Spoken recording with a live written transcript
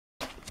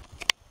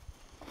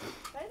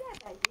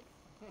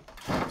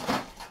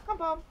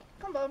Come on,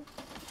 come on.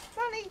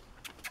 Barney.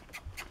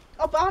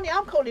 Oh, Barney,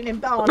 I'm calling him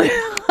Barney.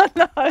 I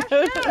know.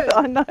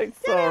 I know,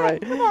 sorry.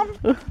 Yeah, come on.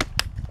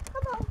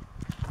 Come on.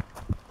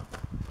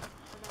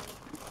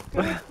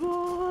 Good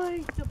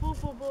boy. The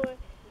bubble boy.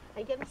 Are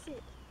you going to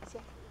sit?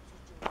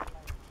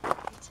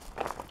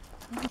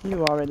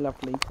 You are a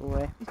lovely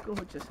boy. He's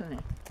gorgeous, isn't he?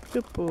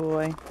 Good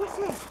boy. What's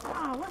this?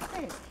 Oh, what's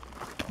this?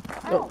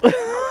 Oh.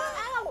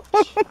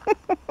 Ouch!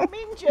 I'm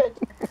injured.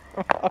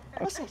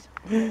 What's this?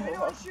 We're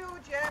not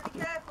insured yet, be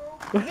careful.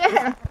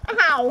 Yeah.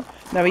 Ow!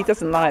 No, he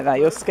doesn't like that.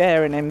 You're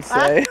scaring him,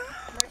 Sue.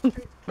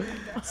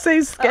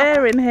 Sue's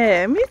scaring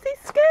him. Is he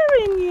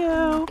scaring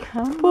you?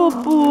 Poor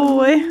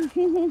boy.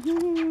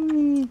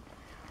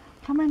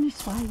 Come on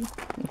this way.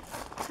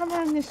 Come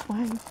on this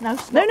way. No,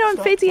 stop, No, I'm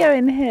stop,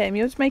 videoing him.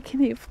 You're just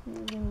making it.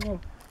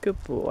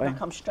 Good boy.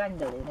 Look, I'm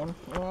strangling him.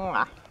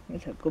 Mwah.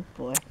 He's a good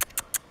boy.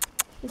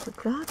 He's a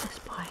gorgeous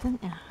boy,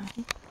 isn't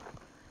he?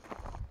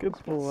 Good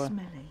He's a bit boy.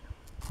 smelly.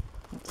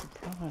 Not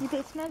surprised. You're a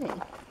bit smelly,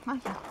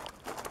 aren't you?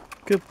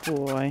 Good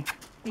boy.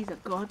 He's a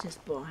gorgeous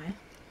boy.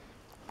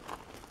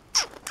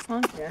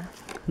 Aren't you?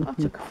 I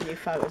took a few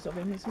photos of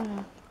him as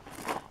well.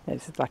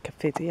 This is like a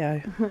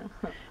video.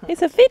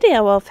 It's a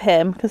video of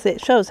him because it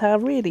shows how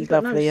really He's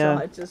got lovely no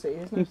sides, does he?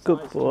 There's no good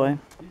sides boy. to him.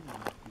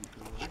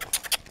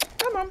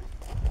 Come on.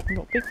 You've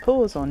got big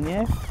paws on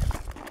you.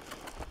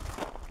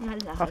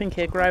 Hello. I think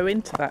he'll grow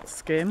into that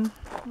skin.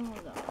 Oh,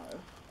 no.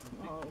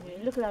 Oh,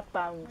 yeah. Look at that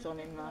bones on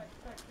him, though.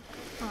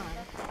 Hi.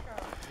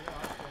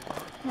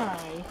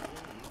 Hi.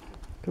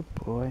 Good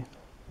boy.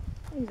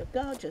 He's a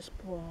gorgeous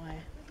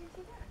boy.